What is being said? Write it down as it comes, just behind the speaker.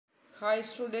Hi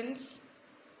students,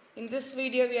 in this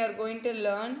video we are going to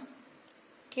learn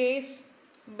case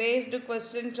based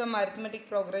question from arithmetic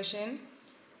progression.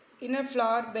 In a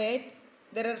flower bed,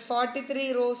 there are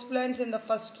 43 rose plants in the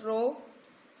first row,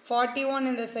 41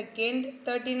 in the second,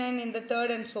 39 in the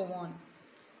third and so on.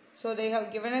 So they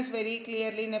have given us very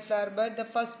clearly in a flower bed. The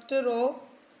first row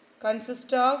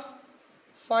consists of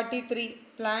 43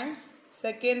 plants,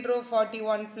 second row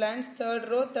 41 plants, third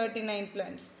row 39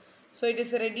 plants. So it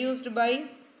is reduced by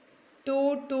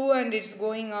 2, 2 and it's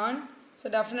going on. So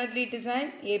definitely it is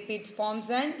an AP, it forms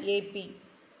an AP.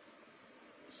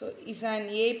 So is an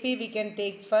AP we can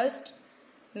take first.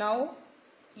 Now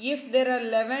if there are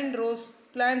 11 rose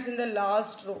plants in the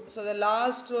last row, so the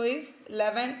last row is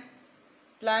 11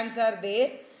 plants are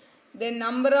there, the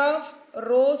number of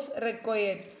rows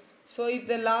required. So if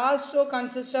the last row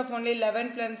consists of only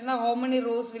 11 plants, now how many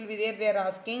rows will be there they are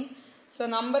asking. So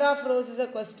number of rows is a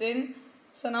question.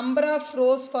 So number of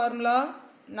rows formula,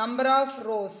 number of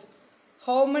rows.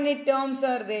 How many terms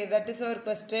are there? That is our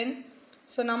question.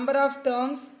 So number of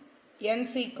terms, n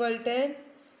is equal to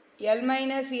L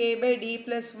minus A by D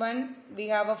plus 1. We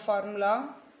have a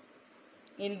formula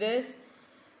in this.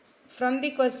 From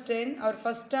the question, our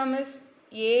first term is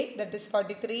A, that is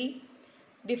 43.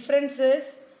 Difference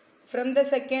is, from the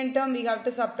second term we have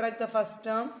to subtract the first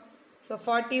term. So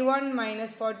 41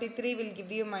 minus 43 will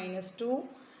give you minus 2.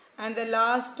 And the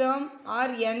last term or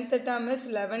nth term is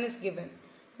 11 is given.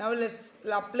 Now let's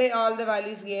apply all the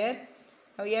values here.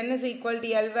 Now n is equal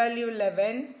to L value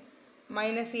 11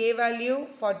 minus A value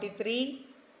 43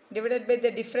 divided by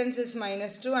the difference is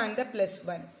minus 2 and the plus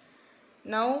 1.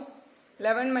 Now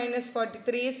 11 minus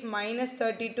 43 is minus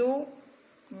 32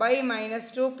 by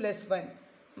minus 2 plus 1.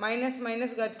 Minus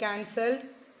minus got cancelled.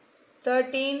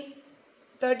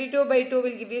 32 by 2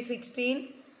 will give you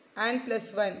 16 and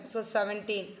plus 1. So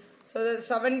 17. So the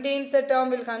 17th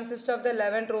term will consist of the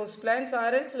 11 rose plants,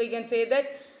 or else we can say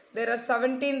that there are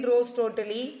 17 rows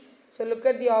totally. So look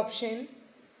at the option.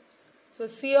 So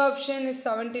C option is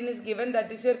 17 is given.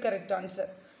 That is your correct answer.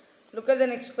 Look at the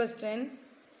next question.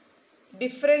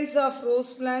 Difference of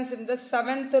rose plants in the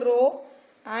 7th row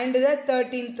and the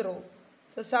 13th row.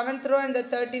 So 7th row and the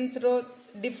 13th row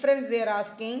difference they are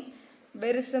asking.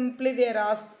 Very simply they are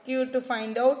asking you to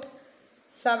find out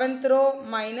 7th row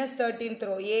minus 13th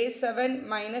row. A7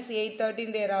 minus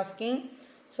A13 they are asking.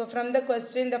 So from the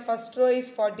question the first row is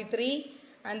 43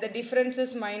 and the difference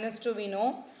is minus 2 we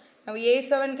know. Now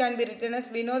A7 can be written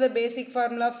as, we know the basic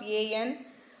formula of AN.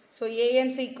 So AN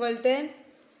is equal to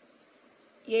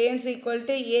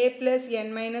A plus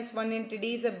N minus 1 into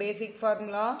D is a basic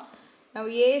formula. Now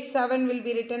A7 will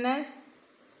be written as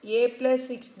A plus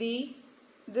 6D.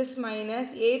 This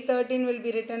minus A13 will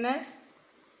be written as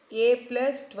A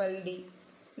plus 12D.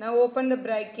 Now open the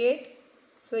bracket.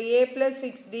 So A plus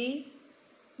 6D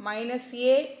minus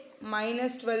A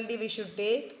minus 12D we should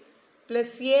take.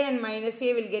 Plus A and minus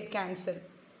A will get cancelled.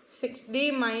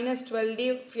 6D minus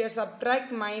 12D, if you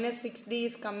subtract minus 6D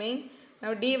is coming.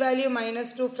 Now D value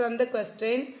minus 2 from the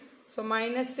question. So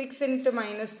minus 6 into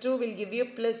minus 2 will give you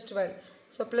plus 12.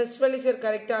 So plus 12 is your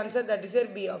correct answer. That is your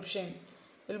B option.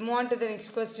 We'll move on to the next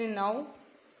question now.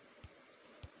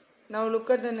 Now look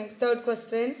at the third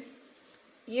question.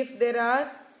 If there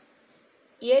are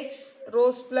X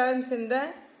rose plants in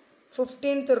the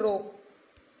 15th row,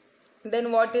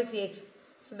 then what is X?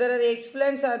 So there are X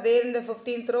plants are there in the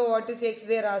 15th row. What is X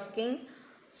they are asking?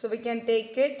 So we can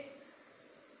take it.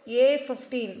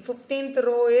 A15, 15th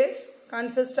row is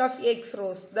consist of X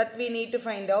rows. That we need to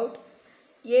find out.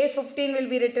 A15 will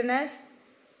be written as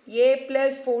A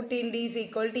plus 14D is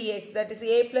equal to X. That is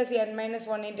A plus N minus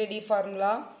 1 into D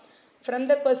formula. From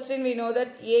the question we know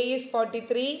that A is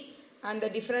 43 and the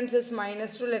difference is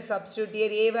minus 2. Let's substitute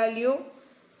here. A value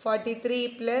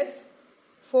 43 plus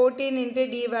 14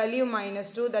 into D value minus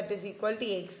 2, that is equal to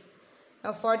X.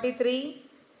 Now 43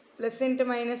 plus into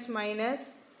minus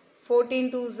minus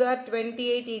 14 2s are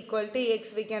 28 equal to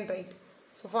X we can write.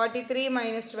 So 43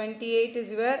 minus 28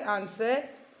 is your answer.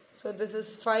 So this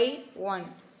is 5, 1.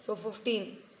 So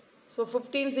 15. So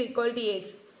 15 is equal to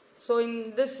X. So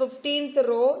in this 15th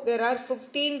row, there are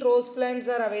 15 rose plants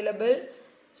are available.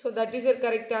 So that is your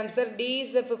correct answer. D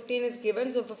is 15 is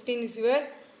given. So 15 is your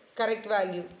correct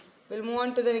value. We'll move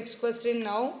on to the next question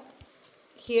now.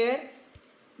 Here,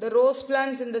 the rose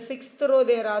plants in the 6th row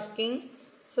they are asking.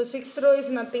 So 6th row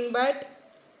is nothing but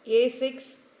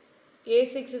A6.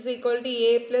 A6 is equal to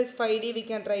A plus 5D. We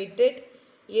can write it.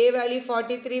 A value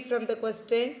 43 from the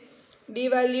question. D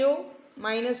value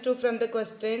minus 2 from the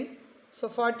question. So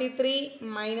 43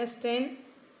 minus 10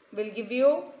 will give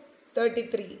you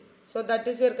 33. So that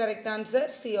is your correct answer,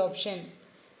 C option.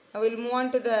 Now we'll move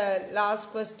on to the last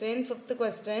question, fifth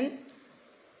question.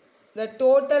 The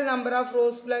total number of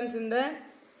rose plants in the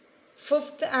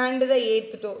fifth and the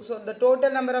eighth row. So the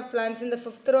total number of plants in the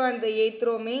fifth row and the eighth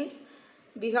row means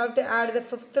we have to add the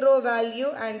fifth row value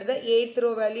and the eighth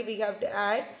row value we have to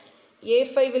add.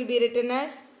 A5 will be written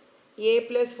as A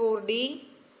plus 4D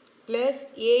plus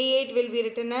A8 will be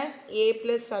written as A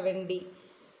plus 7D.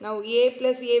 Now A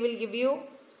plus A will give you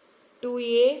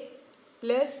 2A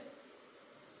plus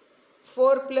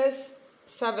 4 plus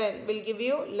 7 will give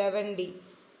you 11D.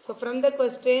 So from the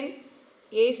question,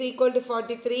 A is equal to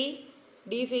 43,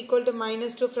 D is equal to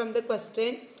minus 2 from the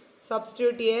question.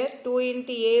 Substitute here, 2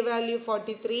 into A value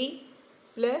 43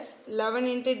 plus 11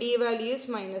 into D value is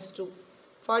minus 2.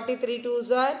 43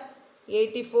 2s are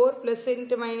 84 plus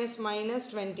into minus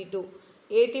 22.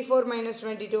 84 minus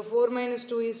 22, 4 minus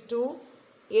 2 is 2,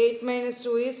 8 minus 2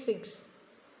 is 6.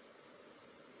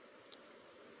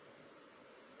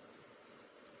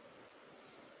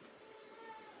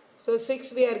 So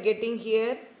 6 we are getting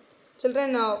here.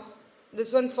 Children, now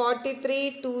this one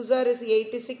 43 2s are is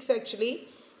 86 actually.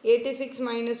 86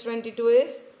 minus 22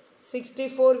 is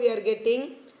 64 we are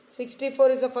getting.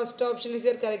 64 is the first option is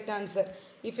your correct answer.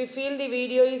 If you feel the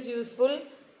video is useful,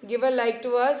 give a like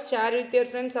to us, share with your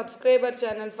friends, subscribe our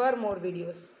channel for more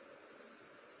videos.